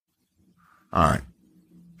All right.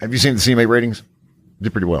 Have you seen the CMA ratings?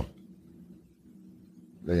 Did pretty well.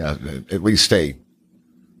 They at least stay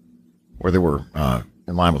where they were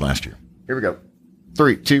in line with last year. Here we go.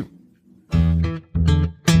 3, 2.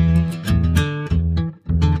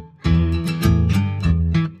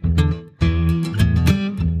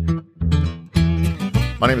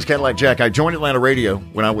 My name is Cadillac Jack. I joined Atlanta Radio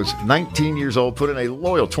when I was 19 years old, put in a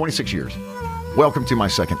loyal 26 years. Welcome to My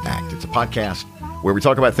Second Act. It's a podcast where we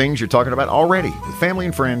talk about things you're talking about already with family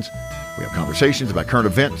and friends. We have conversations about current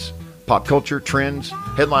events, pop culture, trends,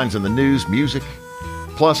 headlines in the news, music,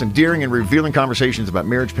 plus endearing and revealing conversations about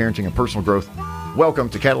marriage, parenting, and personal growth. Welcome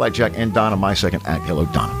to Cadillac Jack and Donna, My Second Act. Hello,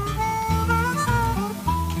 Donna.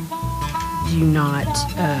 Do not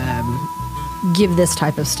give this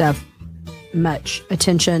type of stuff much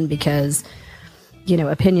attention because,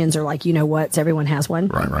 opinions are like, what, so everyone has one.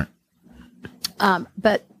 Right.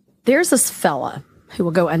 But there's this fella who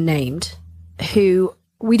will go unnamed, who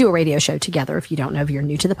we do a radio show together, if you don't know, if you're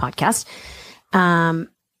new to the podcast.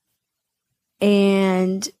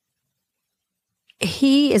 And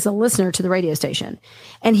he is a listener to the radio station.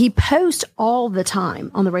 And he posts all the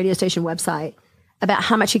time on the radio station website about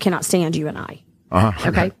how much he cannot stand you and I. Uh-huh.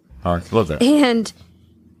 Okay. All right. Love that. And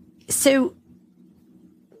so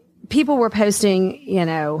people were posting,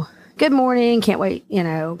 good morning, can't wait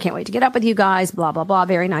to get up with you guys, blah, blah, blah,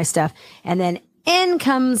 very nice stuff. And then in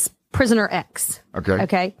comes Prisoner X.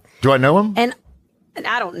 Okay. Do I know him? And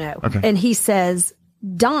I don't know. Okay. And he says,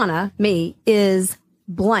 Donna, me, is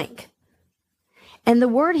blank. And the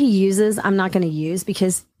word he uses, I'm not going to use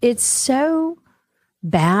because it's so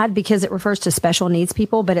bad because it refers to special needs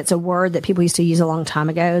people, but it's a word that people used to use a long time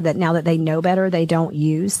ago that now that they know better, they don't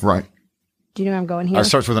use. Right. Do you know where I'm going here? It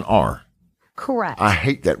starts with an R. Correct. I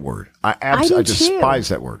hate that word. I despise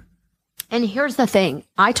that word. And here's the thing.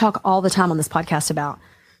 I talk all the time on this podcast about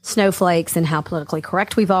snowflakes and how politically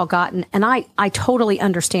correct we've all gotten. And I totally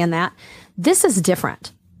understand that. This is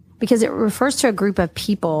different because it refers to a group of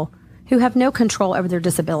people who have no control over their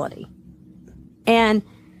disability. And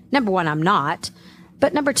number one, I'm not.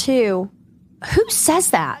 But number two, who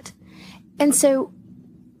says that? And so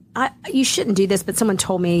you shouldn't do this, but someone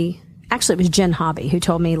told me, actually it was Jen Hobby who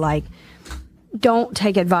told me, don't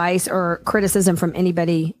take advice or criticism from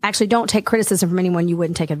anybody. Actually, don't take criticism from anyone you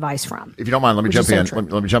wouldn't take advice from. If you don't mind, let me jump in.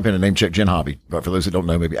 Let me jump in and name check Jen Hobby. But for those that don't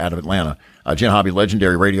know, maybe out of Atlanta, Jen Hobby,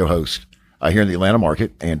 legendary radio host here in the Atlanta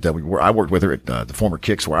market. And I worked with her at the former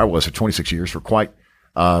Kicks where I was for 26 years, for quite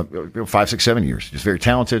 5, 6, 7 years. Just very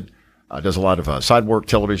talented. Does a lot of side work,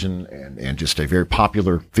 television, and just a very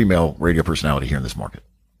popular female radio personality here in this market.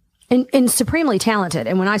 And supremely talented.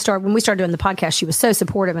 And when we started doing the podcast, she was so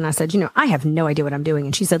supportive. And I said, I have no idea what I'm doing.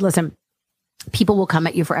 And she said, listen, people will come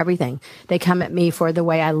at you for everything. They come at me for the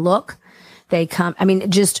way I look.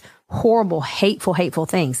 Just horrible, hateful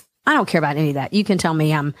things. I don't care about any of that. You can tell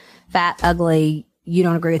me I'm fat, ugly. You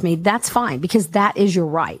don't agree with me. That's fine because that is your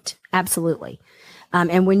right. Absolutely.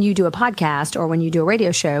 And when you do a podcast or when you do a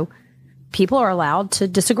radio show, people are allowed to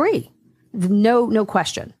disagree. No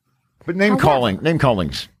question. But name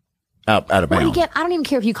callings. Out of bounds. I don't even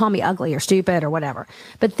care if you call me ugly or stupid or whatever.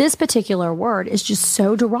 But this particular word is just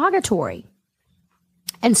so derogatory.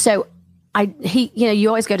 And so you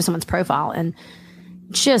always go to someone's profile and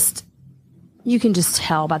just, you can just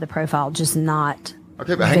tell by the profile, just not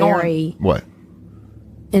very what?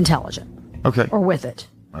 Intelligent. Okay. Or with it.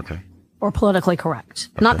 Okay. Or politically correct.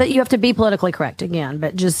 Okay. Not that you have to be politically correct again,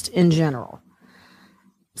 but just in general.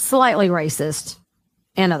 Slightly racist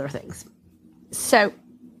and other things. So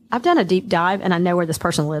I've done a deep dive, and I know where this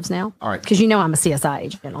person lives now. All right. Because I'm a CSI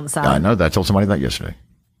agent on the side. I know that. I told somebody that yesterday.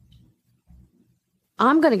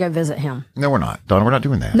 I'm going to go visit him. No, we're not. Donna, we're not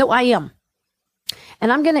doing that. No, I am.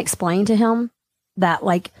 And I'm going to explain to him that,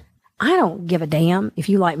 I don't give a damn if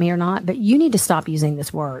you like me or not, but you need to stop using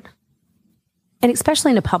this word. And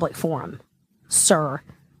especially in a public forum, sir.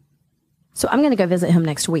 So I'm going to go visit him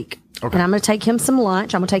next week. Okay. And I'm going to take him some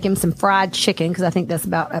lunch. I'm going to take him some fried chicken because I think that's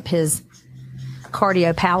about up his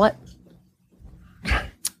cardio palate.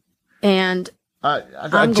 And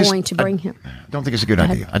I'm going to bring him. I don't think it's a good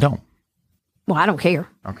idea. I don't. Well, I don't care.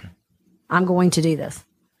 Okay. I'm going to do this.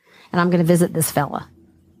 And I'm going to visit this fella.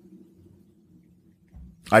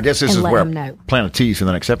 I guess this is where I plan a tease for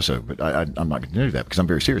the next episode, but I'm not going to do that because I'm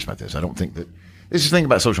very serious about this. I don't think that this is the thing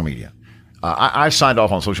about social media. I signed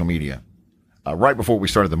off on social media right before we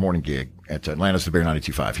started the morning gig at Atlanta's The Bear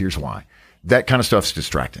 92.5. Here's why. That kind of stuff's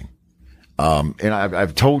distracting. And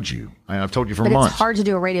I've told you for But months. it's hard to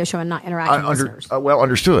do a radio show and not interact with listeners.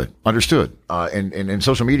 Understood. And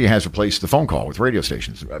social media has replaced the phone call with radio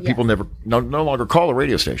stations. People no longer call a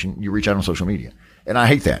radio station. You reach out on social media. And I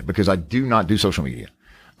hate that because I do not do social media.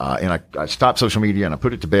 And I stopped social media and I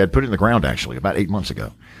put it to bed, put it in the ground actually about 8 months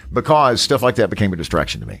ago because stuff like that became a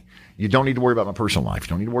distraction to me. You don't need to worry about my personal life. You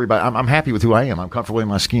don't need to worry about, I'm happy with who I am. I'm comfortable in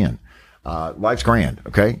my skin. Life's grand.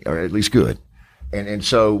 Okay. Or at least good. And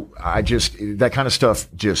so I just, that kind of stuff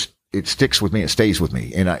just, it sticks with me. It stays with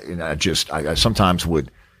me. And I sometimes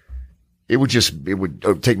it would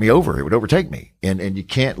take me over. It would overtake me. And you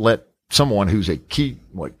can't let someone who's a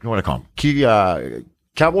what do I call him?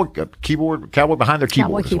 Cowboy behind their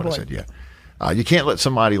keyboard is what I said. Yeah. You can't let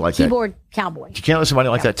somebody like keyboard cowboy. You can't let somebody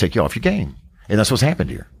like that take you off your game. And that's what's happened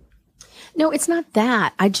here. No, it's not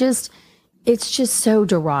that. It's just so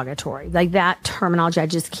derogatory. Like that terminology, I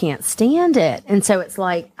just can't stand it. And so it's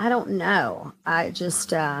like, I don't know. I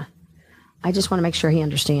just want to make sure he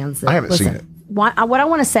understands that. I haven't seen it. What I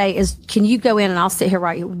want to say is, can you go in and I'll sit here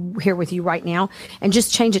right here with you right now and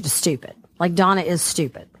just change it to stupid? Like Donna is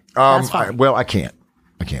stupid. That's fine. I can't.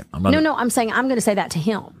 I'm not. No, I'm saying I'm going to say that to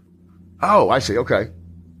him. Oh, I see. Okay.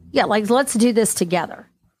 Yeah, like let's do this together.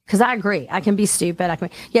 Because I agree. I can be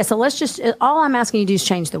stupid. So let's just, all I'm asking you to do is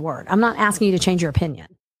change the word. I'm not asking you to change your opinion.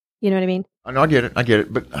 You know what I mean? I get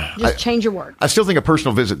it. But just change your word. I still think a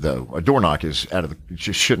personal visit, though, a door knock is it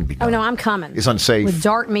just shouldn't be done. Oh, no, I'm coming. It's unsafe. With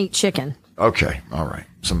dark meat chicken. Okay. All right.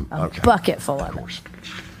 Bucket full of course.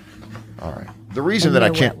 All right. The reason that I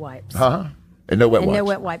can't. Wet wipes. And no wet wipes. No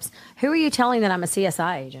wet wipes. Who are you telling that I'm a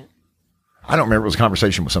CSI agent? I don't remember. It was a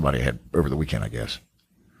conversation with somebody I had over the weekend, I guess.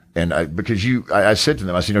 And because I said to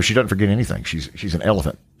them, I said, she doesn't forget anything. She's an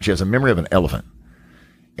elephant. She has a memory of an elephant.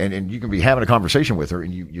 And you can be having a conversation with her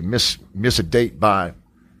and you miss a date by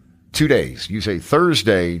 2 days. You say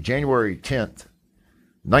Thursday, January 10th,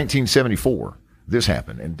 1974, this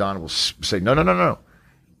happened. And Donna will say, no.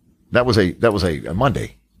 That was a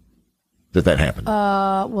Monday that happened.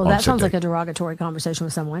 Well, that sounds like a derogatory conversation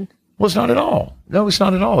with someone. Well, it's not at all. No, it's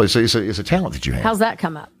not at all. It's a talent that you have. How's that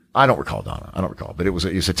come up? I don't recall, Donna. I don't recall, but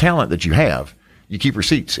it's a talent that you have. You keep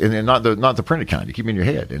receipts, and not the printed kind. You keep them in your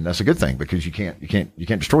head, and that's a good thing because you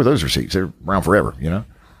can't destroy those receipts. They're around forever, you know.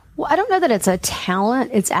 Well, I don't know that it's a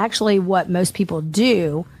talent. It's actually what most people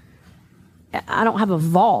do. I don't have a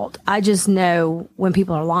vault. I just know when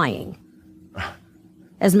people are lying,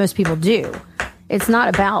 as most people do. It's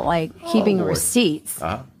not about like keeping receipts.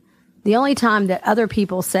 Uh-huh. The only time that other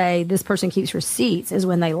people say this person keeps receipts is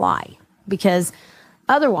when they lie, because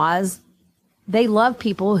otherwise, they love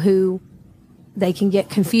people who they can get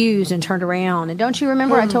confused and turned around. And don't you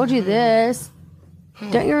remember I told you this?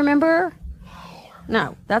 Don't you remember?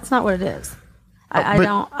 No, that's not what it is. I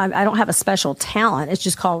don't have a special talent. It's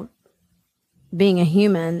just called being a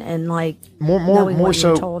human and like knowing what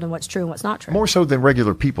you're told and what's true and what's not true. More so than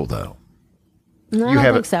regular people, though. No, I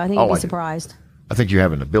don't think so. I think you'd be surprised. I think you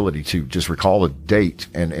have an ability to just recall a date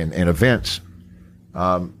and events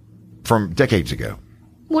from decades ago.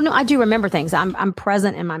 Well, no, I do remember things. I'm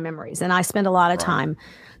present in my memories, and I spend a lot of time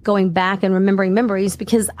going back and remembering memories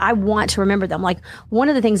because I want to remember them. Like one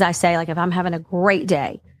of the things I say, like if I'm having a great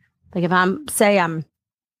day, like if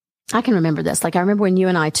I can remember this. Like I remember when you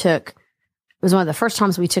and I it was one of the first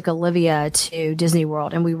times we took Olivia to Disney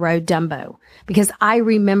World and we rode Dumbo because I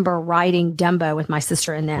remember riding Dumbo with my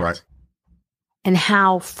sister Annette and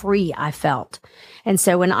how free I felt. And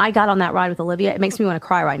so when I got on that ride with Olivia, it makes me want to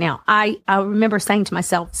cry right now. I remember saying to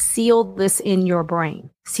myself, seal this in your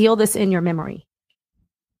brain, seal this in your memory.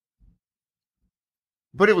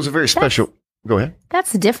 But it was a very special. Go ahead.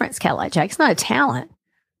 That's the difference, Cadillac Jack. It's not a talent.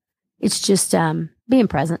 It's just being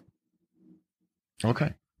present.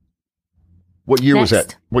 Okay. What year was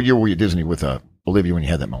that? What year were you at Disney with Olivia when you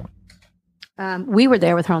had that moment? We were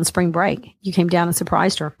there with her on spring break. You came down and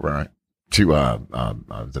surprised her. Right. To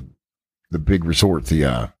the big resort,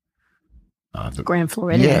 the Grand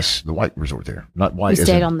Floridian. Yes, the white resort there. Not white. We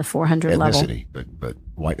stayed on the 400 level. But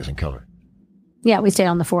white as in color. Yeah, we stayed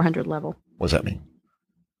on the 400 level. What does that mean?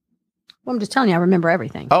 Well, I'm just telling you, I remember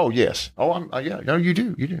everything. Oh, yes. Oh, yeah. No, you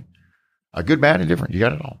do. You do. Good, bad, and different. You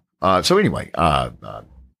got it all. So anyway,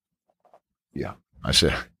 yeah, I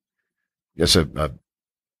said, yes.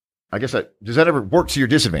 I guess does that ever work to your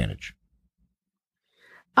disadvantage?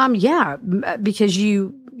 Yeah, because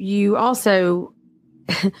you also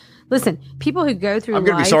listen. People who go through, I'm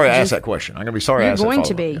going to be sorry I asked that question. I'm going to be sorry I asked that. You're going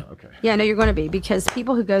to be. Yeah, okay. Yeah, no, you're going to be because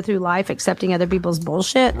people who go through life accepting other people's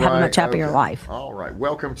bullshit have a much happier life. All right,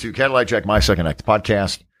 welcome to Cadillac Jack, My Second Act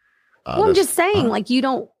podcast. Well, I'm just saying, like you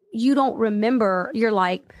don't. you don't remember. You're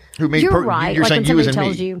like, who me? You're right. You're like saying when you somebody as in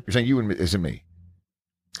tells me. you, You're saying you and me, as in me.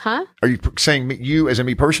 huh? Are you saying you as in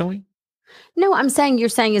me personally? No, I'm saying you're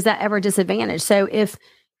saying is that ever a disadvantage? So if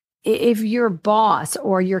your boss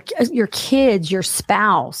or your kids, your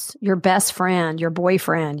spouse, your best friend, your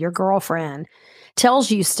boyfriend, your girlfriend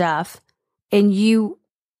tells you stuff and you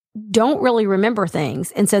don't really remember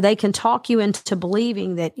things, and so they can talk you into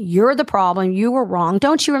believing that you're the problem, you were wrong.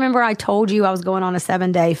 Don't you remember I told you I was going on a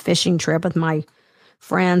 7-day fishing trip with my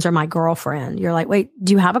friends or my girlfriend? You're like, wait,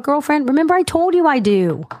 do you have a girlfriend? Remember I told you I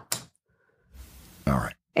do. All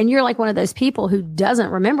right. And you're like one of those people who doesn't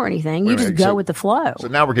remember anything. You just go with the flow. So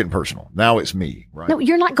now we're getting personal. Now it's me, right? No,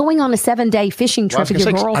 you're not going on a 7-day fishing trip with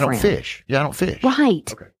your girlfriend. I don't fish. Yeah, I don't fish.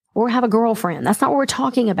 Right. Okay. Or have a girlfriend. That's not what we're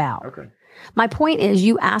talking about. Okay. My point is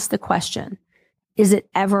you ask the question, is it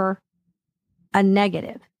ever a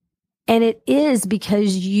negative? And it is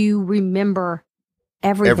because you remember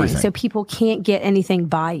everything. So people can't get anything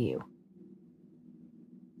by you.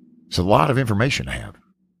 It's a lot of information to have.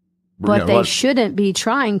 But they shouldn't be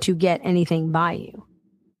trying to get anything by you.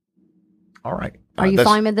 All right. Are you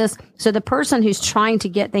following with this? So the person who's trying to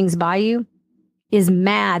get things by you is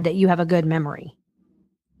mad that you have a good memory.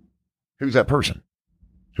 Who's that person?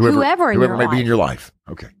 Whoever may be in your life.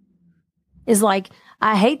 Okay. Is like,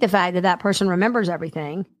 I hate the fact that person remembers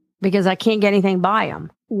everything because I can't get anything by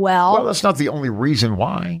them. Well, that's not the only reason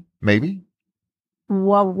why. Maybe.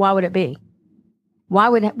 Well, why would it be? Why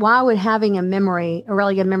would having a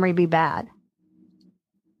really good memory, be bad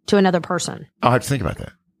to another person? I'll have to think about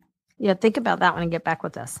that. Yeah, think about that one and get back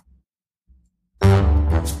with us. Wow.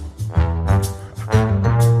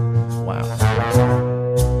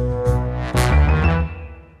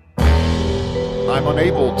 I'm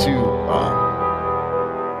unable to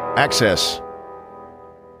access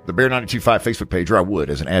the Bear 92.5 Facebook page, or I would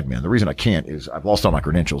as an admin. The reason I can't is I've lost all my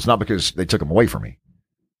credentials, not because they took them away from me.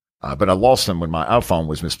 But I lost them when my iPhone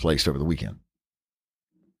was misplaced over the weekend.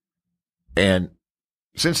 And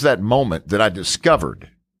since that moment that I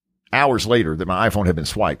discovered hours later that my iPhone had been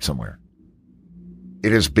swiped somewhere,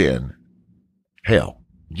 it has been hell.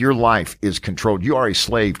 Your life is controlled. You are a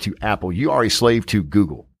slave to Apple. You are a slave to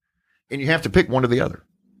Google. And you have to pick one or the other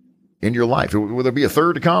in your life. Will there be a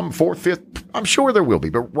third to come, fourth, fifth? I'm sure there will be.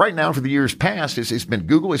 But right now, for the years past, it's been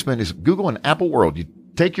Google. It's Google and Apple world. You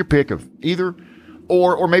take your pick of either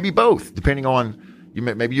or maybe both, depending on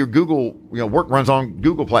maybe your Google, work runs on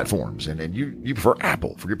Google platforms and you prefer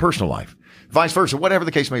Apple for your personal life, vice versa, whatever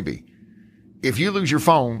the case may be. If you lose your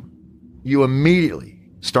phone, you immediately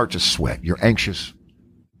start to sweat. You're anxious.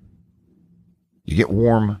 You get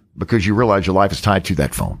warm because you realize your life is tied to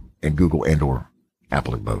that phone and Google and or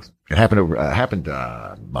Apple or both. It happened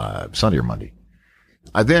Sunday or Monday.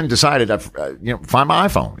 I then decided Find My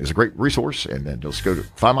iPhone is a great resource, and then just go to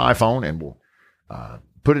Find My iPhone and we'll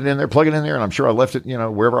put it in there, plug it in there, and I'm sure I left it,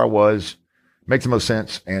 wherever I was, make the most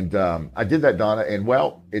sense. And I did that, Donna, and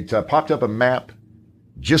it popped up a map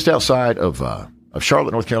just outside of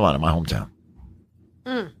Charlotte, North Carolina, my hometown.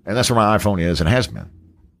 And that's where my iPhone is and has been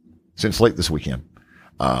since late this weekend.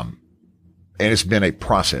 And it's been a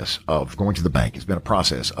process of going to the bank. It's been a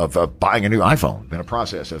process of buying a new iPhone. It's been a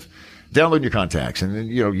process of downloading your contacts. And then,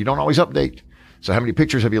 you don't always update. So how many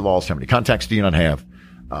pictures have you lost? How many contacts do you not have?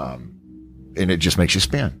 And it just makes you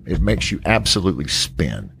spin. It makes you absolutely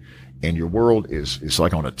spin. And your world is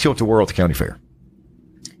like on a tilt-a-whirl at the county fair.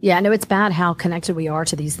 Yeah, I know it's bad how connected we are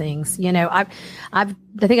to these things. I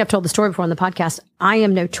think I've told the story before on the podcast. I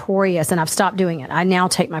am notorious, and I've stopped doing it. I now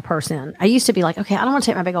take my purse in. I used to be like, okay, I don't want to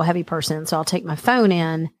take my big old heavy purse in, so I'll take my phone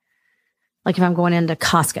in, like if I'm going into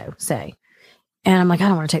Costco, say. And I'm like, I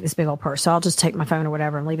don't want to take this big old purse, so I'll just take my phone or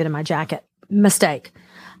whatever and leave it in my jacket. Mistake.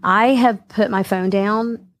 I have put my phone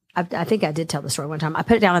down. I think I did tell the story one time. I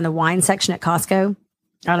put it down in the wine section at Costco.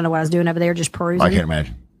 I don't know what I was doing over there, just perusing. I can't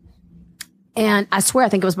imagine. And I swear, I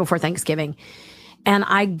think it was before Thanksgiving. And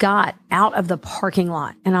I got out of the parking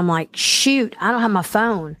lot and I'm like, shoot, I don't have my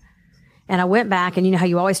phone. And I went back, and you know how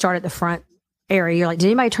you always start at the front area. You're like, did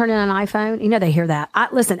anybody turn in an iPhone? They hear that.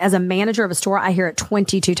 Listen, as a manager of a store, I hear it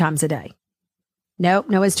 22 times a day. Nope,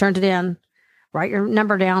 nobody's turned it in. Write your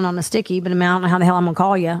number down on a sticky, but I don't know how the hell I'm going to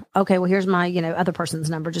call you. Okay, well, here's my, other person's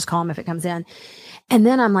number. Just call them if it comes in. And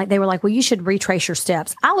then they were like, well, you should retrace your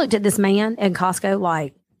steps. I looked at this man in Costco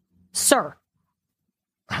like, sir,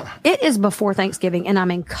 it is before Thanksgiving and I'm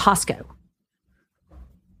in Costco.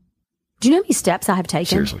 Do you know how many steps I have taken?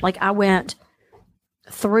 Seriously? Like I went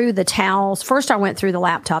through the towels. First, I went through the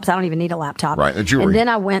laptops. I don't even need a laptop. Right, the jewelry. And then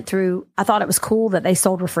I went through, I thought it was cool that they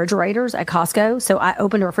sold refrigerators at Costco. So I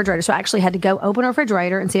opened a refrigerator. So I actually had to go open a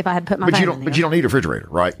refrigerator and see if I had put my phone in there. But you don't need a refrigerator,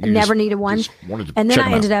 right? I never needed one. And then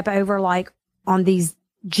I ended up over like on these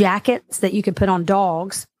jackets that you could put on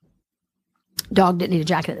dogs. Dog didn't need a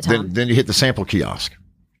jacket at the time. Then you hit the sample kiosk.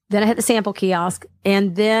 Then I hit the sample kiosk.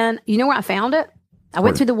 And then, you know where I found it? I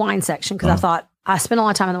went through the wine section because I thought, I spent a lot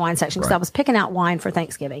of time in the wine section because I was picking out wine for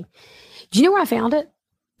Thanksgiving. Do you know where I found it?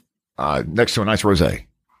 Next to a nice rosé.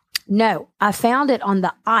 No, I found it on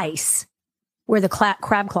the ice where the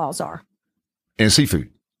crab claws are. And seafood.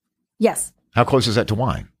 Yes. How close is that to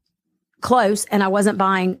wine? Close, and I wasn't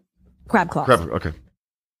buying crab claws. Okay.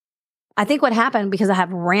 I think what happened, because I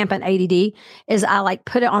have rampant ADD, is I like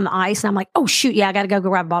put it on the ice and I'm like, oh shoot, yeah, I got to go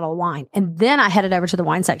grab a bottle of wine. And then I headed over to the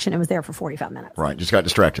wine section and was there for 45 minutes. Right, just got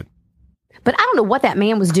distracted. But I don't know what that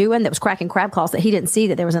man was doing that was cracking crab claws that he didn't see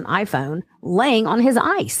that there was an iPhone laying on his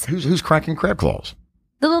ice. Who's cracking crab claws?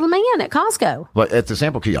 The little man at Costco. Like at the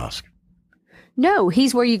sample kiosk? No,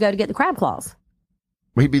 he's where you go to get the crab claws.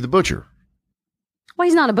 Well, he'd be the butcher. Well,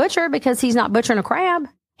 he's not a butcher because he's not butchering a crab.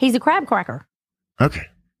 He's a crab cracker. Okay.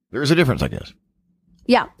 There is a difference, I guess.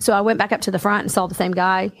 Yeah. So I went back up to the front and saw the same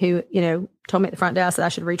guy who, told me at the front desk that I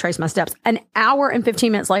should retrace my steps. An hour and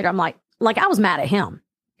 15 minutes later, I'm like I was mad at him.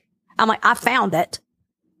 I'm like, I found it.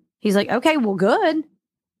 He's like, okay, well, good.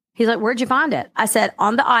 He's like, where'd you find it? I said,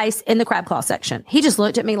 on the ice in the crab claw section. He just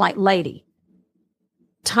looked at me like, lady,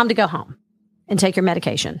 time to go home and take your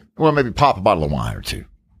medication. Well, maybe pop a bottle of wine or two.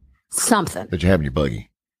 Something. That you have in your buggy.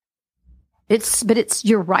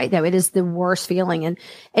 You're right, though. It is the worst feeling. And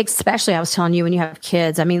especially, I was telling you, when you have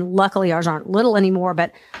kids, I mean, luckily ours aren't little anymore,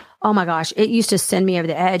 but oh my gosh, it used to send me over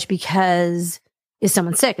the edge because is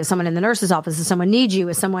someone sick? Is someone in the nurse's office? Does someone need you?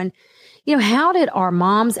 Is someone, how did our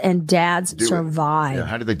moms and dads survive? Yeah,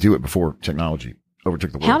 how did they do it before technology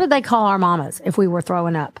overtook the world? How did they call our mamas if we were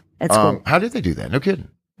throwing up at school? How did they do that? No kidding.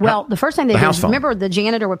 Well, the first thing they did was, remember the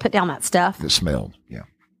janitor would put down that stuff? It smelled, yeah.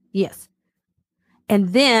 Yes.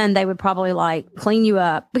 And then they would probably clean you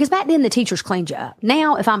up, because back then the teachers cleaned you up.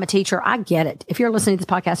 Now, if I'm a teacher, I get it. If you're listening to this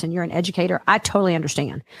podcast and you're an educator, I totally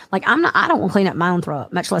understand. I don't want to clean up my own throw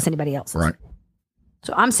up, much less anybody else's. Right.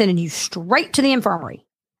 So I'm sending you straight to the infirmary.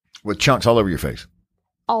 With chunks all over your face.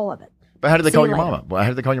 All of it. But how did they call your mama? Well, how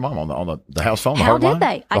did they call your mom on the house phone? How did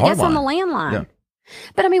they? I guess on the landline. Yeah.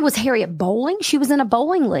 But was Harriet bowling? She was in a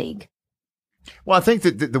bowling league. Well, I think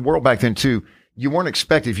that the world back then too, you weren't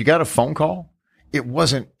expected. If you got a phone call, it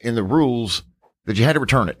wasn't in the rules that you had to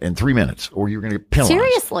return it in 3 minutes or you were going to get penalized.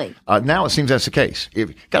 Seriously. Now it seems that's the case.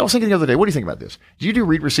 I was thinking the other day, what do you think about this? Do you do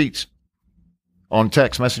read receipts on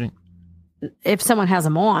text messaging? If someone has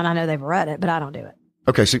them on, I know they've read it, but I don't do it.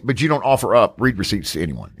 Okay. But you don't offer up read receipts to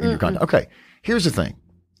anyone in your contact. Okay. Here's the thing.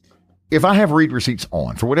 If I have read receipts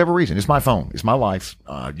on for whatever reason, it's my phone, it's my life.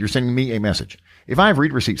 You're sending me a message. If I have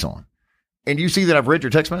read receipts on and you see that I've read your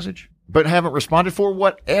text message, but haven't responded for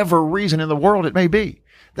whatever reason in the world it may be,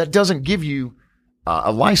 that doesn't give you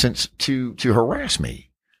a license to harass me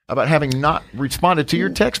about having not responded to your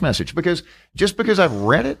text message, because just because I've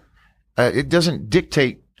read it, it doesn't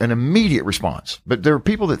dictate an immediate response. But there are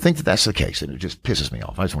people that think that that's the case, and it just pisses me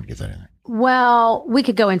off. I just want to get that in there. Well, we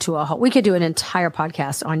could go into we could do an entire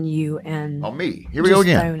podcast on you and on me. Here we go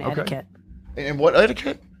again. Phone etiquette. And what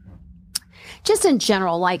etiquette? Just in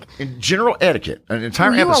general, in general etiquette, an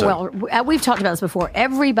entire episode. We've talked about this before.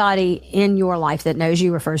 Everybody in your life that knows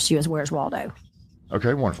you refers to you as "Where's Waldo?"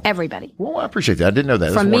 Okay, wonderful. Everybody. Well, I appreciate that. I didn't know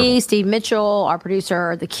that. From me, Steve Mitchell, our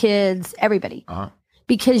producer, the kids, everybody.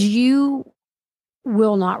 Because you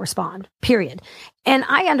will not respond, period. And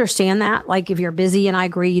I understand that. If you're busy, and I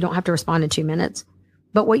agree, you don't have to respond in 2 minutes.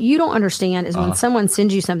 But what you don't understand is when someone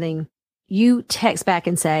sends you something, you text back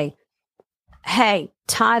and say, hey,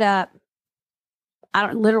 tied up. I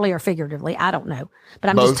don't, literally or figuratively, I don't know.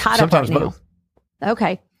 But I'm both. just tied Sometimes up right both. now.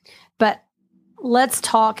 Okay. But let's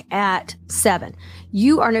talk at 7.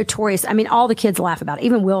 You are notorious. I mean, all the kids laugh about it.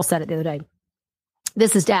 Even Will said it the other day.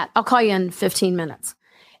 This is Dad. I'll call you in 15 minutes.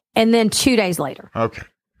 And then 2 days later. Okay.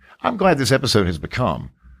 I'm glad this episode has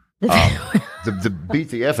become the beat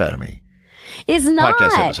the F out of me. It's not.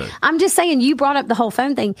 I'm just saying, you brought up the whole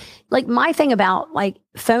phone thing. My thing about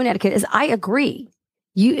phone etiquette is I agree.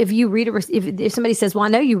 If you read if somebody says, well, I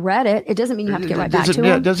know you read it, it doesn't mean you have to get right back to them.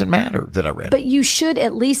 It doesn't matter that I read it. But you should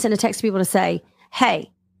at least send a text to people to say,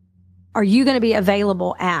 hey, are you going to be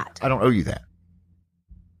available at? I don't owe you that.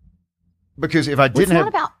 Because if I didn't have...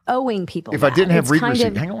 It's not about owing people If I didn't have read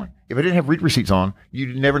receipts... Hang on. If I didn't have read receipts on,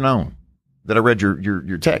 you'd never known that I read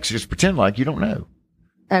your text. Just pretend like you don't know.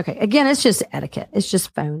 Okay. Again, it's just etiquette. It's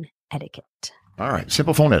just phone etiquette. All right.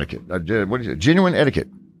 Simple phone etiquette. What is it? Genuine etiquette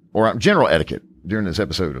or general etiquette during this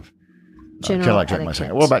episode of Cadillac Jack, my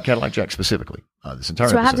second. What about Cadillac Jack specifically? This entire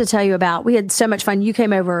So episode. I have to tell you about, we had so much fun. You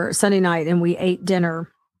came over Sunday night and we ate dinner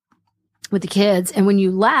with the kids. And when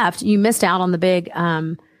you left, you missed out on the big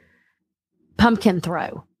pumpkin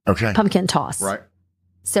throw. Okay. Pumpkin toss. Right.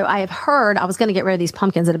 So I have heard I was going to get rid of these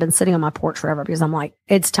pumpkins that have been sitting on my porch forever because I'm like,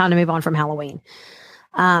 it's time to move on from Halloween.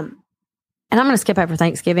 And I'm going to skip over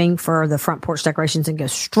Thanksgiving for the front porch decorations and go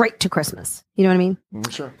straight to Christmas. You know what I mean?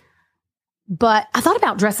 Sure. But I thought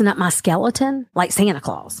about dressing up my skeleton like Santa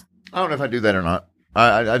Claus. I don't know if I do that or not.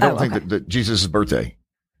 I don't think that Jesus' birthday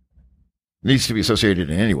needs to be associated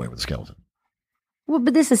in any way with the skeleton. Well,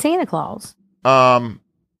 but this is Santa Claus.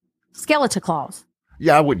 Skeleton Claus.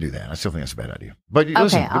 Yeah, I wouldn't do that. I still think that's a bad idea. But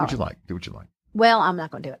listen, do what you like. Do what you like. Well, I'm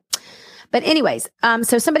not going to do it. But anyways,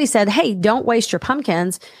 so somebody said, hey, don't waste your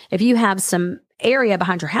pumpkins. If you have some area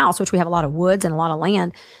behind your house, which we have a lot of woods and a lot of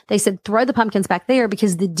land, they said, throw the pumpkins back there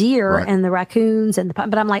because the deer and the raccoons and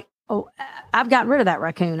but I'm like, oh, I've gotten rid of that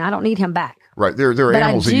raccoon. I don't need him back. Right. There are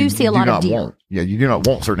animals that you see a lot of deer. want. Yeah, you do not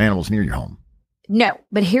want certain animals near your home. No,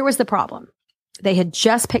 but here was the problem. They had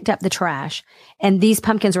just picked up the trash and these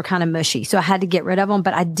pumpkins were kind of mushy. So I had to get rid of them,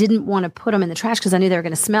 but I didn't want to put them in the trash because I knew they were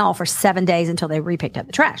going to smell for 7 days until they repicked up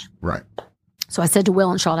the trash. Right. So I said to Will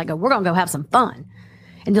and Charlotte, I go, we're going to go have some fun.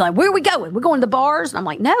 And they're like, where are we going? We're going to the bars. And I'm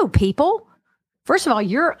like, no, people. First of all,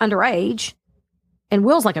 you're underage. And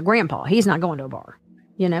Will's like a grandpa. He's not going to a bar,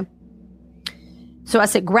 you know? So I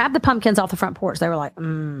said, grab the pumpkins off the front porch. They were like,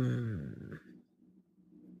 And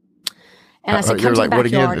I said, come to the backyard. What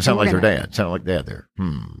again? It sounded like their dad. It sounded like dad there.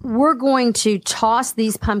 We're going to toss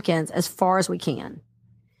these pumpkins as far as we can.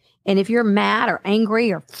 And if you're mad or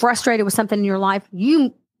angry or frustrated with something in your life,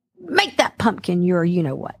 you make that pumpkin your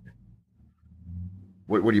you-know-what.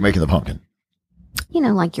 What are you making the pumpkin? You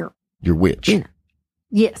know, like your witch. You know.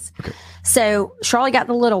 Yes. Okay. So Charlie got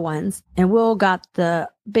the little ones and Will got the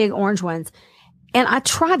big orange ones. And I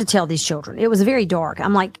tried to tell these children, it was very dark.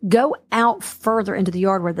 I'm like, go out further into the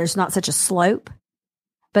yard where there's not such a slope.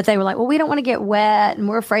 But they were like, well, we don't want to get wet and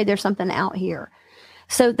we're afraid there's something out here.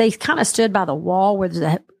 So they kind of stood by the wall where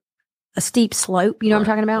there's a steep slope. You know what I'm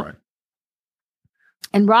talking about? Right.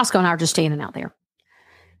 And Roscoe and I are just standing out there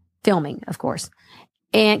filming, of course.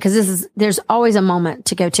 And because there's always a moment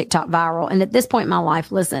to go TikTok viral. And at this point in my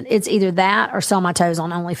life, listen, it's either that or sell my toes on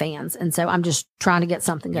OnlyFans. And so I'm just trying to get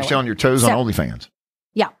something going. You're selling your toes on OnlyFans.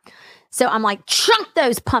 Yeah. So I'm like, chunk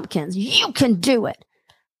those pumpkins. You can do it.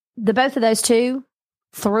 Both of those two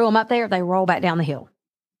threw them up there. They roll back down the hill.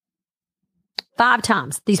 5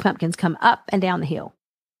 times these pumpkins come up and down the hill.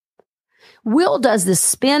 Will does this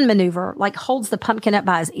spin maneuver, like holds the pumpkin up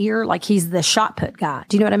by his ear, like he's the shot put guy.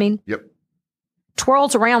 Do you know what I mean? Yep.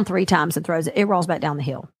 Twirls around 3 times and throws it. It rolls back down the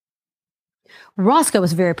hill. Roscoe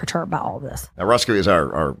was very perturbed by all this. Now, Roscoe is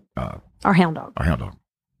our hound dog. Our hound dog.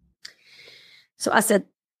 So I said,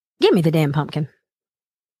 give me the damn pumpkin.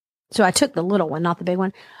 So I took the little one, not the big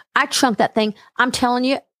one. I chunked that thing. I'm telling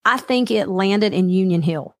you, I think it landed in Union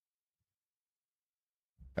Hill,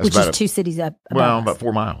 which is 2 cities up. Well, about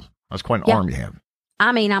 4 miles. That's quite an arm you have.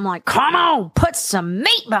 I mean, I'm like, come on, put some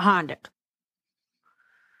meat behind it.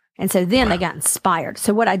 And so then they got inspired.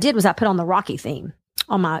 So what I did was I put on the Rocky theme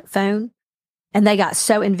on my phone and they got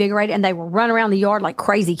so invigorated and they were running around the yard like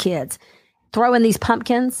crazy kids, throwing these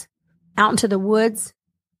pumpkins out into the woods.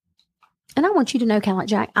 And I want you to know, Cadillac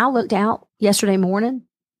Jack, I looked out yesterday morning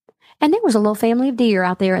and there was a little family of deer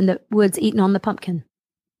out there in the woods eating on the pumpkin.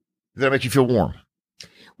 Did that make you feel warm?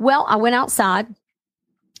 Well, I went outside.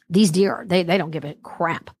 These deer, they don't give a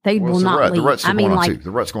crap. They will not leave. The rut's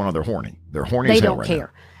the rut's going on. They're horny. They're horny as hell. They don't right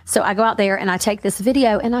care. now. So I go out there and I take this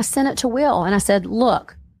video and I sent it to Will and I said,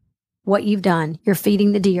 look what you've done. You're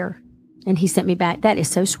feeding the deer. And he sent me back. That is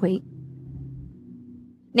so sweet.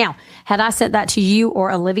 Now, had I sent that to you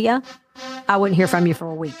or Olivia, I wouldn't hear from you for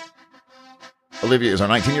a week. Olivia is our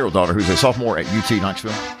 19-year-old daughter who's a sophomore at UT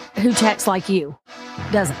Knoxville. Who texts like you.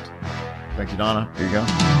 Doesn't. Thank you, Donna. Here you go.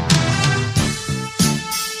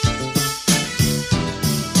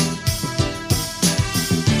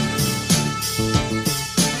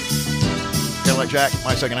 Cadillac Jack,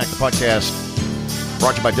 My Second Act, the podcast,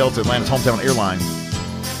 brought to you by Delta, Atlanta's hometown airline.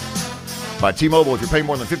 By T-Mobile, if you're paying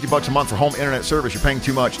more than $50 a month for home internet service, you're paying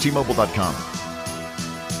too much. T-Mobile.com.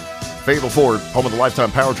 Fayetteville Ford, home of the lifetime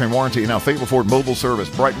powertrain warranty, and now Fayetteville Ford Mobile Service,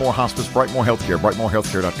 Brightmore Hospice, Brightmore Healthcare,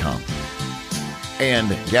 BrightmoreHealthcare.com.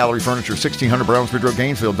 And Gallery Furniture, 1600 Brownsbridge Road,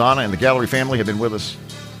 Gainesville. Donna and the Gallery family have been with us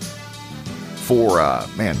for,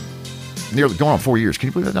 nearly going on 4 years. Can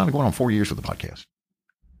you believe that, Donna? Going on 4 years with the podcast.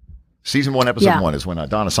 Season 1, episode 1 is when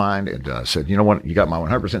Donna signed and said, you know what, you got my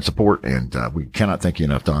 100% support, and we cannot thank you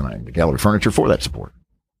enough, Donna, and the Gallery Furniture for that support.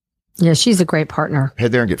 Yeah, she's a great partner.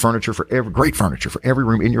 Head there and get great furniture for every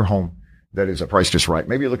room in your home that is priced just right.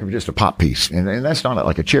 Maybe you're looking for just a pop piece, and that's not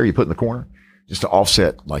like a chair you put in the corner, just to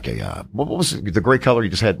offset like a, what was it, the gray color you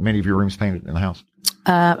just had many of your rooms painted in the house?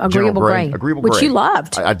 Agreeable gray. Agreeable which gray. You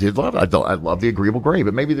loved. I did love it. I love the agreeable gray,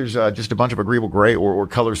 but maybe there's just a bunch of agreeable gray or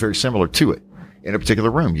colors very similar to it. In a particular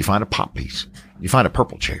room, you find a pop piece. You find a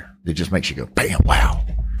purple chair that just makes you go, bam, wow.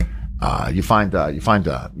 You find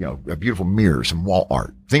beautiful mirrors, some wall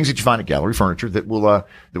art, things that you find at Gallery Furniture that will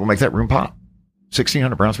make that room pop.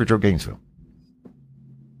 1600 Brownsbridge Road, Gainesville.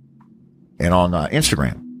 And on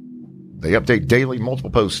Instagram, they update daily, multiple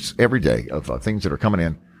posts every day of things that are coming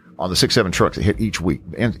in on the 6-7 trucks that hit each week.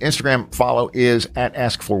 And Instagram follow is at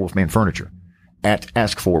Ask for Wolfman Furniture. At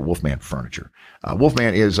Ask for Wolfman Furniture.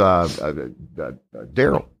 Wolfman is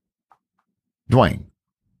Daryl. Dwayne.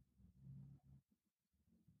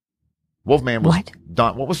 Wolfman was what?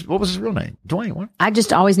 Don. What was his real name? Dwayne. What? I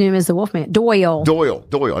just always knew him as the Wolfman. Doyle. I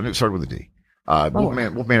knew it started with a D.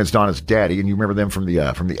 Wolfman is Donna's daddy, and you remember them from the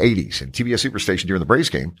 80s and TBS Superstation during the Braves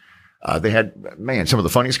game. They had some of the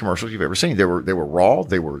funniest commercials you've ever seen. They were raw.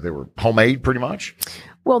 They were homemade pretty much.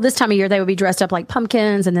 Well, this time of year they would be dressed up like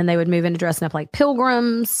pumpkins, and then they would move into dressing up like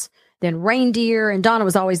pilgrims, then reindeer, and Donna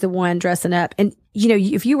was always the one dressing up. And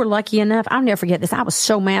if you were lucky enough, I'll never forget this. I was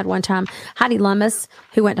so mad one time. Heidi Lummis,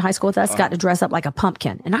 who went to high school with us, got to dress up like a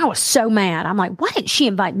pumpkin, and I was so mad. I'm like, why didn't she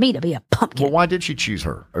invite me to be a pumpkin? Well, why did she choose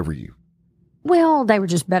her over you? Well, they were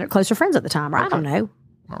just closer friends at the time, or I don't know.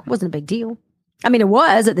 It wasn't a big deal. I mean, it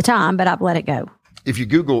was at the time, but I've let it go. If you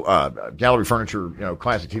Google Gallery Furniture,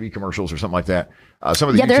 classic TV commercials or something like that, some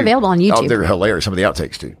of the they're available on YouTube. Oh, they're hilarious. Some of the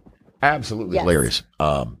outtakes too, absolutely hilarious.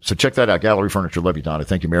 So check that out. Gallery Furniture. Love you, Donna.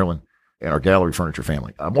 Thank you, Marilyn, and our Gallery Furniture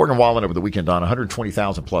family. Morgan Wallen over the weekend, Donna,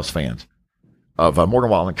 120,000 plus fans of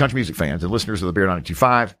Morgan Wallen, country music fans and listeners of the Bear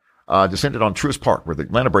 92.5, descended on Truist Park where the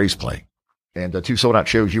Atlanta Braves play, and 2 sold out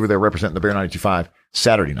shows. You were there representing the Bear 92.5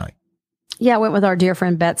 Saturday night. Yeah, I went with our dear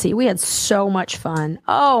friend Betsy. We had so much fun.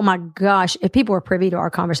 Oh my gosh. If people were privy to our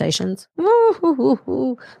conversations.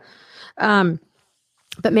 But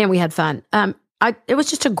man, we had fun. It was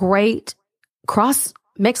just a great cross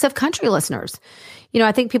mix of country listeners.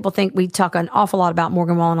 I think people think we talk an awful lot about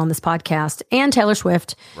Morgan Wallen on this podcast and Taylor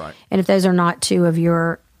Swift. Right. And if those are not two of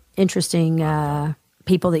your interesting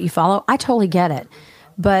people that you follow, I totally get it.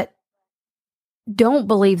 But don't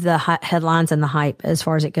believe the headlines and the hype as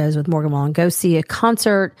far as it goes with Morgan Wallen. Go see a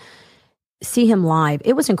concert, see him live.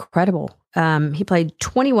 It was incredible. He played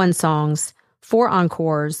 21 songs, 4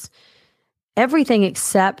 encores, everything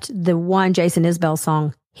except the one Jason Isbell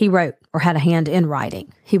song he wrote or had a hand in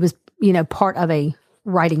writing. He was, part of a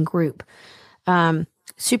writing group.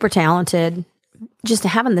 Super talented, just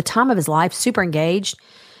having the time of his life, super engaged.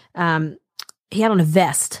 He had on a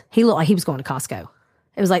vest. He looked like he was going to Costco.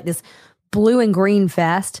 It was like this blue and green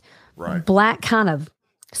vest, right, black kind of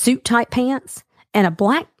suit type pants, and a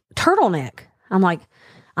black turtleneck. I'm like,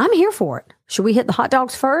 I'm here for it. Should we hit the hot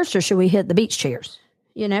dogs first or should we hit the beach chairs?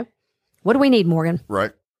 What do we need, Morgan?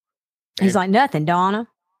 Right. He's like, nothing, Donna.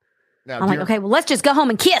 Now, I'm like, okay, well, let's just go home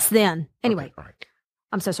and kiss then. Anyway, okay, all right.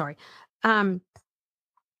 I'm so sorry.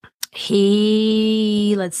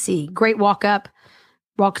 Let's see, great walked up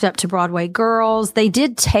to Broadway Girls. They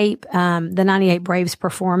did tape the 98 Braves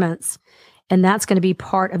performance, and that's going to be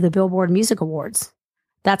part of the Billboard Music Awards.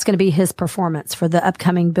 That's going to be his performance for the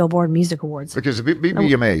upcoming Billboard Music Awards. Because the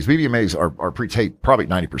BBMAs are pre-taped probably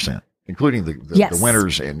 90%, including the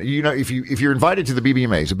winners. And if you're invited to the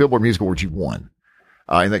BBMAs, the Billboard Music Awards, you've won,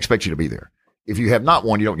 and they expect you to be there. If you have not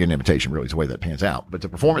won, you don't get an invitation, really, is the way that pans out. But the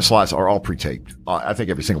performance slots are all pre-taped. I think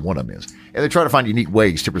every single one of them is. And they try to find unique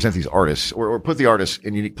ways to present these artists or put the artists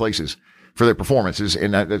in unique places for their performances.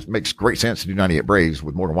 And that makes great sense to do 98 Braves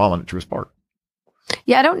with Morgan Wallen at Truist Park.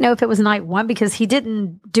 Yeah, I don't know if it was night one because he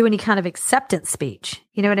didn't do any kind of acceptance speech.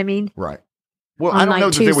 You know what I mean? Right. Well, I don't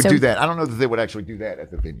know that they would do that. I don't know that they would actually do that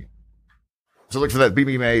at the venue. So look for that.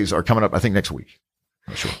 BBMAs are coming up, I think, next week.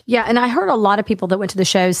 I'm sure. Yeah, and I heard a lot of people that went to the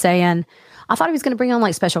show saying, I thought he was going to bring on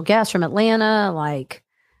like special guests from Atlanta, like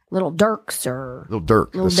Little Dirks or Little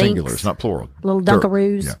Dirk, Little singular, Dinks, it's not plural. Little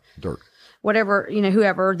Dunkaroos. Yeah, Dirk. Whatever,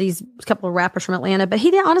 whoever, these couple of rappers from Atlanta. But he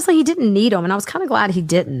didn't need them. And I was kind of glad he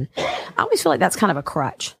didn't. I always feel like that's kind of a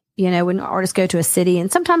crutch, when artists go to a city.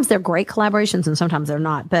 And sometimes they're great collaborations and sometimes they're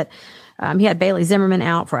not. But he had Bailey Zimmerman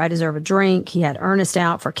out for I Deserve a Drink. He had Ernest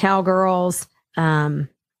out for Cowgirls. And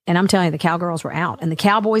I'm telling you, the Cowgirls were out. And the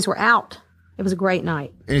Cowboys were out. It was a great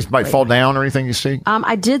night. Anybody fall down or anything you see?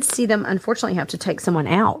 I did see them, unfortunately, have to take someone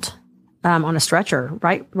out. on a stretcher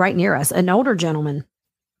right near us. An older gentleman.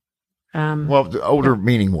 Well, the older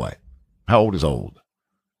meaning what? How old is old?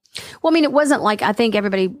 Well, I mean, it wasn't like, I think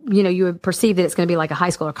everybody, you would perceive that it's going to be like a high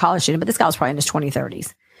school or college student, but this guy was probably in his 20s,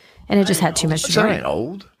 30s. And it just had too much to drink. That ain't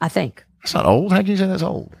old. I think. That's not old. How can you say that's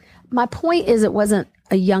old? My point is, it wasn't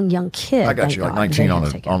a young kid. I got you, like 19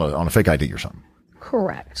 on a fake ID or something.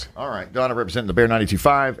 Correct. All right. Donna representing the Bear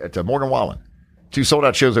 92.5 at Morgan Wallen. 2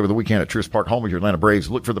 sold-out shows over the weekend at Truist Park, home of your Atlanta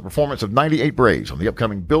Braves. Look for the performance of 98 Braves on the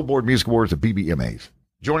upcoming Billboard Music Awards, the BBMAs.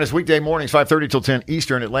 Join us weekday mornings, 5:30 till 10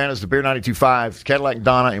 Eastern. Atlanta's the Bear 92.5, Cadillac and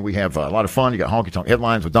Donna, and we have a lot of fun. You got Honky Tonk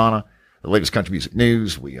Headlines with Donna, the latest country music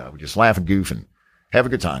news. We just laugh and goof and have a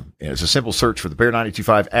good time. And it's a simple search for the Bear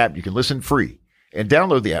 92.5 app. You can listen free and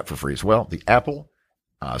download the app for free as well. The Apple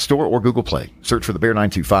Store or Google Play. Search for the Bear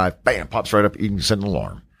 925. Bam, pops right up. You can send an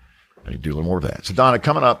alarm. I need to do a little more of that. So, Donna,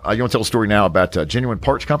 coming up, you want to tell a story now about Genuine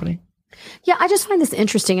Parts Company? Yeah, I just find this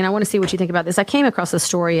interesting, and I want to see what you think about this. I came across this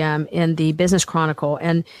story in the Business Chronicle,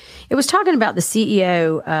 and it was talking about the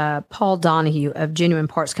CEO, Paul Donahue of Genuine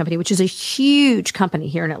Parts Company, which is a huge company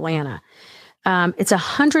here in Atlanta. It's a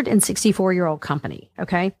 164-year-old company,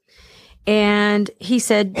 okay? And he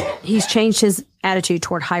said he's changed his attitude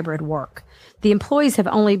toward hybrid work. The employees have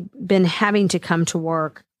only been having to come to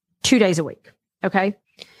work 2 days a week, okay?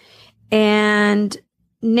 And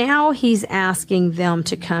now he's asking them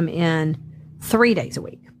to come in 3 days a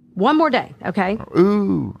week. One more day, okay?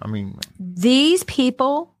 Ooh, these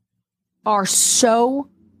people are so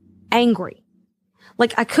angry.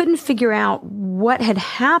 Like, I couldn't figure out what had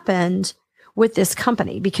happened with this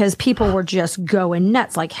company because people were just going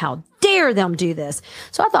nuts. Like, how dare them do this?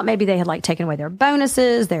 So I thought maybe they had taken away their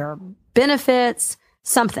bonuses, their benefits,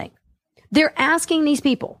 something. They're asking these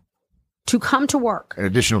people to come to work. An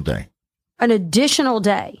additional day.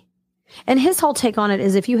 And his whole take on it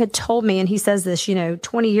is, if you had told me, and he says this,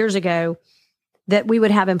 20 years ago, that we would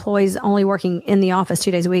have employees only working in the office 2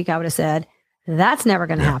 days a week, I would have said, that's never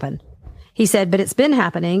going to happen. He said, but it's been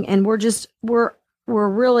happening, and we're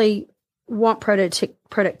really want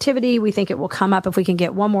productivity. We think it will come up if we can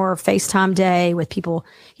get one more FaceTime day with people,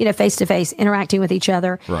 face to face interacting with each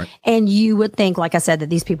other. Right. And you would think, like I said, that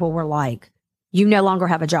these people were like, you no longer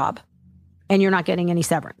have a job and you're not getting any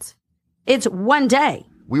severance. It's 1 day.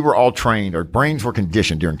 We were all trained, our brains were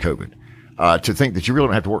conditioned during COVID to think that you really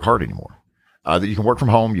don't have to work hard anymore. That you can work from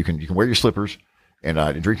home, you can wear your slippers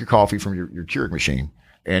and drink your coffee from your Keurig machine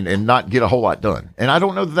and not get a whole lot done. And I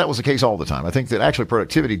don't know that was the case all the time. I think that actually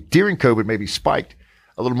productivity during COVID maybe spiked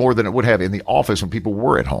a little more than it would have in the office when people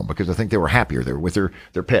were at home, because I think they were happier. They were with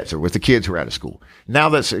their pets or with the kids who are out of school. Now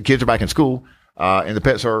that kids are back in school, and the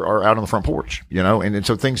pets are out on the front porch, and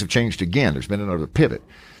so things have changed again. There's been another pivot.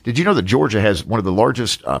 Did you know that Georgia has one of the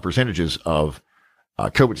largest percentages of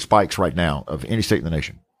COVID spikes right now of any state in the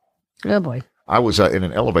nation? Oh, boy. I was in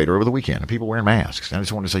an elevator over the weekend and people wearing masks. And I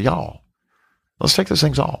just wanted to say, y'all, let's take those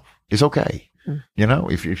things off. It's okay.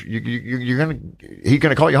 If you're going to, he's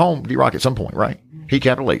going to call you home, D-Rock, at some point, right? He,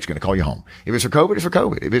 capital H, going to call you home. If it's for COVID, it's for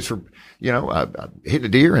COVID. If it's for, hitting a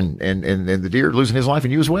deer and the deer losing his life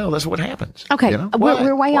and you as well, that's what happens. Okay.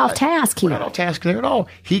 We're way off task here. We're not off task there at all.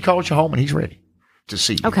 He calls you home and he's ready to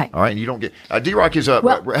see you. Okay. All right. And you don't get, D-Rock is,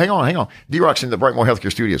 hang on. D-Rock's in the Brightmore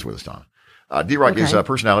Healthcare Studios with us, Donna. D-Rock is a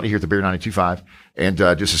personality here at the Bear 92.5 and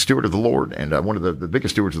just a steward of the Lord and one of the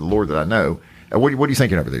biggest stewards of the Lord that I know. What are you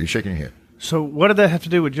thinking over there? You're shaking your head. So what did that have to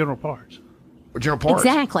do with General Parts? General Parts?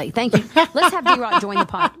 Exactly. Thank you. Let's have D-Rock join the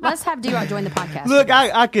podcast. Look,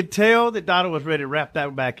 I could tell that Donna was ready to wrap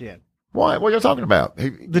that back in. What are you talking about?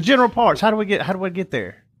 The General Parts. How do I get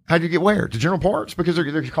there? How do you get where? To General Parts? Because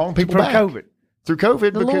they're calling people From back. COVID. Through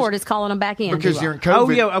COVID. The Lord is calling them back in. Because D-Rock. during COVID. Oh,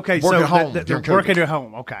 yeah. Okay. Working at home. Working at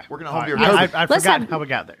home. Okay. Working at home during COVID. COVID. I forgot how we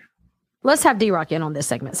got there. Let's have D-Rock in on this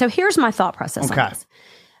segment. So here's my thought process on this.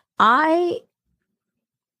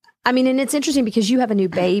 I mean, and it's interesting because you have a new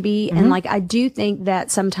baby. And I do think that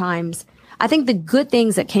sometimes, I think the good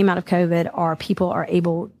things that came out of COVID are people are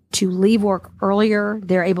able to leave work earlier.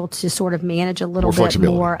 They're able to sort of manage a little bit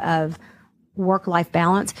more of work-life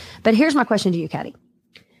balance. But here's my question to you, Caddy.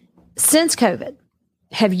 Since COVID,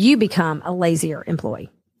 have you become a lazier employee?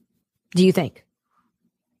 Do you think?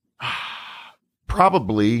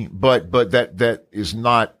 Probably, but that is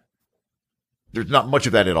not. There's not much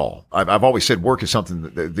of that at all. I've always said work is something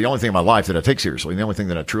the only thing in my life that I take seriously, and the only thing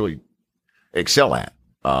that I truly excel at.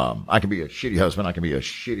 I can be a shitty husband. I can be a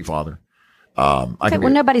shitty father.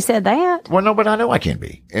 Nobody said that. Well, no, but I know I can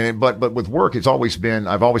be. But with work, it's always been.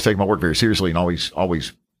 I've always taken my work very seriously and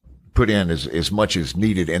always put in as much as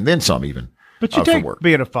needed, and then some even But you for take work.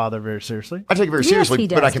 being a father very seriously. I take it very Yes, seriously, he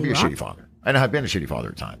but I does, can be a D-Rock. shitty father. And I've been a shitty father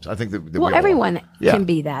at times. I think that we all Well, are. everyone Yeah. can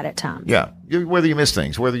be that at times. Yeah. Whether you miss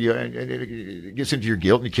things, whether you it gets into your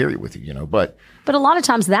guilt and you carry it with you, But But a lot of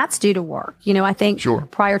times that's due to work. I think Sure.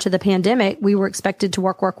 prior to the pandemic, we were expected to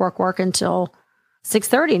work until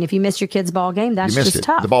 6:30. And if you missed your kid's ball game, that's you missed just it.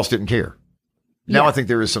 tough. The boss didn't care. Now Yeah. I think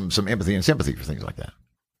there is some empathy and sympathy for things like that.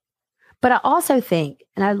 But I also think,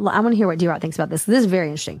 and I want to hear what D-Rock thinks about this. This is very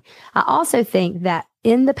interesting. I also think that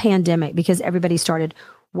in the pandemic, because everybody started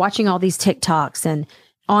watching all these TikToks and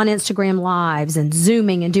on Instagram lives and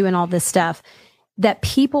Zooming and doing all this stuff, that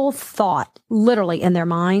people thought literally in their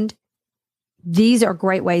mind, these are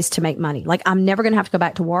great ways to make money. Like, I'm never going to have to go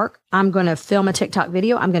back to work. I'm going to film a TikTok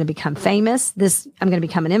video. I'm going to become famous. I'm going to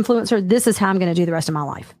become an influencer. This is how I'm going to do the rest of my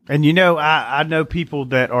life. And I know people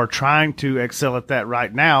that are trying to excel at that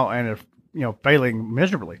right now and are failing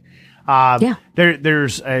miserably. Yeah.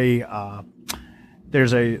 There's an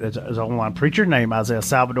online preacher named Isaiah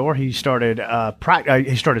Salvador. He started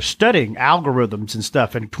studying algorithms and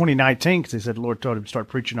stuff in 2019 because he said the Lord told him to start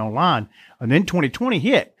preaching online. And then 2020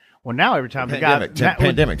 hit. Well, now every time Pandemic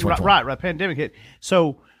 2020. right, pandemic hit.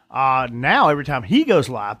 So now every time he goes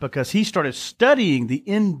live, because he started studying the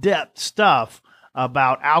in-depth stuff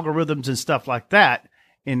about algorithms and stuff like that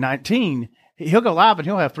in 19, he'll go live and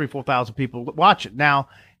he'll have 3,000-4,000 people watch it. Now,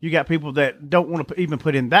 you got people that don't want to even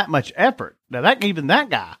put in that much effort. Now, even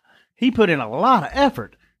that guy, he put in a lot of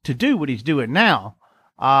effort to do what he's doing now,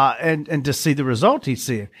 and to see the result he's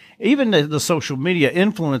seeing. Even the social media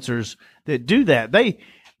influencers that do that, they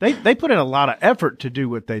put in a lot of effort to do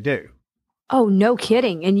what they do. Oh, no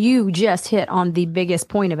kidding. And you just hit on the biggest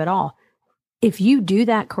point of it all. If you do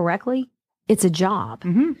that correctly, it's a job.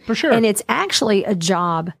 Mm-hmm, for sure. And it's actually a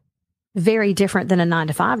job very different than a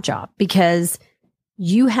 9-to-5 job, because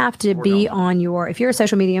you have to be on if you're a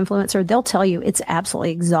social media influencer, they'll tell you it's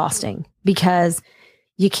absolutely exhausting because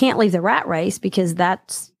you can't leave the rat race because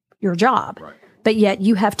that's your job. Right. But yet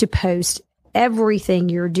you have to post everything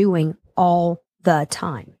you're doing all the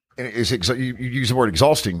time. And you used the word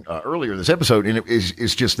exhausting earlier in this episode, and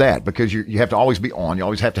it's just that, because you have to always be on. You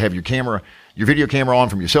always have to have your video camera on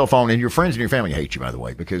from your cell phone, and your friends and your family hate you, by the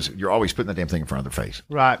way, because you're always putting that damn thing in front of their face.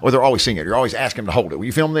 Right. Or they're always seeing it. You're always asking them to hold it. Will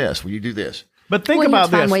you film this? Will you do this? But think You have about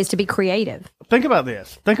to find this. ways to be creative. Think about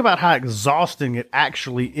this. Think about how exhausting it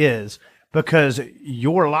actually is, because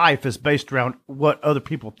your life is based around what other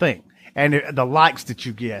people think, and the likes that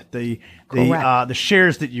you get, the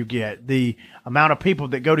shares that you get, the amount of people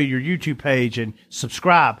that go to your YouTube page and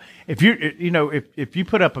subscribe. If if you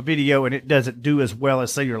put up a video and it doesn't do as well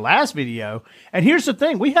as, say, your last video, and here's the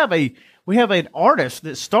thing, we have an artist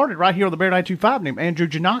that started right here on the Bear 925 named Andrew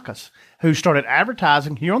Janakis, who started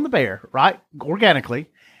advertising here on the Bear, right, organically.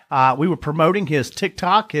 We were promoting his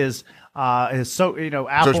TikTok, his Apple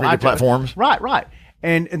Social media platforms. Right.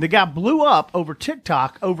 And the guy blew up over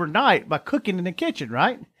TikTok overnight by cooking in the kitchen,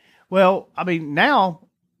 right? Well, I mean, now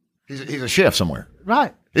He's a chef somewhere.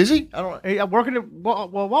 right. Is he? I don't know. He's working at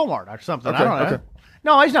Walmart or something. Okay, I don't know. okay.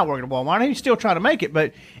 No, he's not working at Walmart. He's still trying to make it,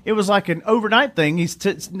 but it was like an overnight thing.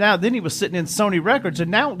 Then he was sitting in Sony Records, and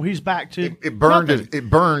now he's back to It burned. nothing. It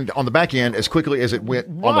burned on the back end as quickly as it went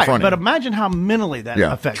on the Right, front but end. imagine how mentally that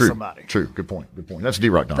affects true, somebody. True. Good point. That's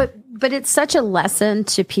D-Rock, Don. But it's such a lesson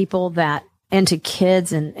to people and to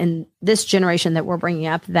kids and this generation that we're bringing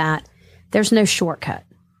up, that there's no shortcut.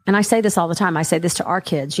 And I say this all the time. I say this to our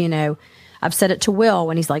kids. I've said it to Will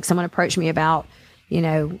when he's like, someone approached me about,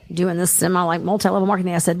 doing this multi-level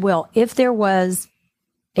marketing. I said, Will, if there was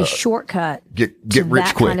a shortcut get to rich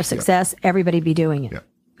that quick. kind of success, everybody'd be doing it. Yeah.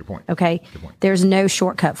 Good point. Okay. Good point. There's no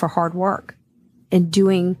shortcut for hard work and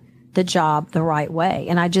doing the job the right way.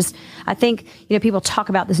 And I think, people talk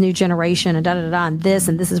about this new generation and and this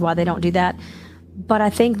is why they don't do that. But I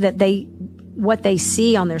think that what they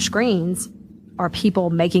see on their screens are people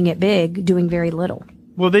making it big, doing very little.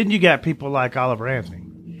 Well, then you got people like Oliver Anthony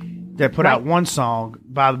that put out one song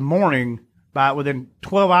by the morning, within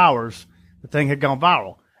 12 hours, the thing had gone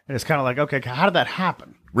viral. And it's kind of like, okay, how did that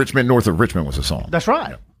happen? Richmond, North of Richmond was a song. That's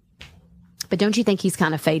right. Yeah. But don't you think he's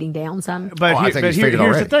kind of fading down some? But, I think he's faded here's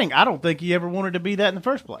already. the thing. I don't think he ever wanted to be that in the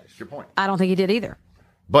first place. Good point. I don't think he did either.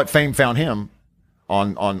 But fame found him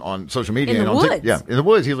on social media. In the and on woods. in the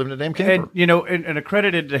woods. He lived in a damn camper. And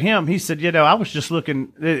accredited to him, he said, I was just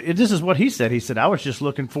looking, this is what he said. He said, I was just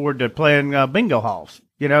looking forward to playing bingo halls.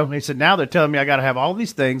 He said, now they're telling me I got to have all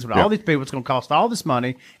these things, but all these people, it's going to cost all this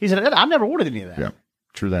money. He said, I never ordered any of that. Yeah,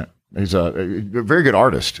 true that. He's a very good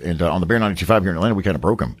artist. And on the Bear 925 here in Atlanta, we kind of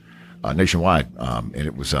broke him nationwide. And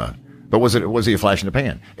it was, but was he a flash in the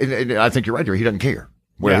pan? And I think you're right there. He doesn't care.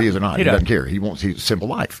 whether Yeah, he is or not. he He doesn't doesn't. care. He wants his simple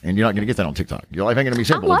life, and you're not going to get that on TikTok. Your life ain't going to be I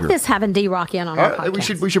simple. love this having D-Rock in on our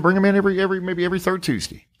podcast. We should bring him in maybe every third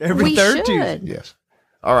Tuesday. Every We third should. Tuesday. Yes.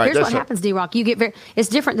 All right. Here's what happens, D-Rock. You get it's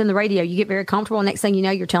different than the radio. You get very comfortable. Next thing you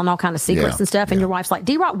know, you're telling all kind of secrets Yeah, and stuff. And your wife's like,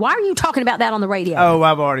 D-Rock, why are you talking about that on the radio? Oh,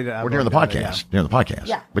 I've already. We're doing the podcast. During the podcast.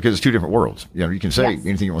 Yeah. Because it's two different worlds. You can say Yes.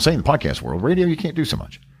 anything you want to say in the podcast world. Radio, you can't do so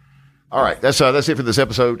much. All right. That's it for this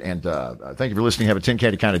episode. And thank you for listening. Have a 10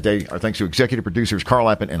 caddy kind of day. Our thanks to executive producers Carl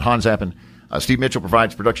Appen and Hans Appen. Steve Mitchell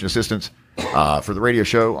provides production assistance for the radio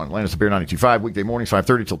show on Atlanta's The Bear 92.5 weekday mornings,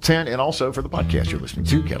 5:30 till 10, and also for the podcast you're listening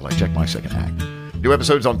to, Cadillac Jack, My Second Act. New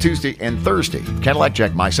episodes on Tuesday and Thursday. Cadillac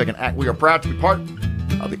Jack, My Second Act. We are proud to be part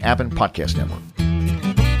of the Appen Podcast Network.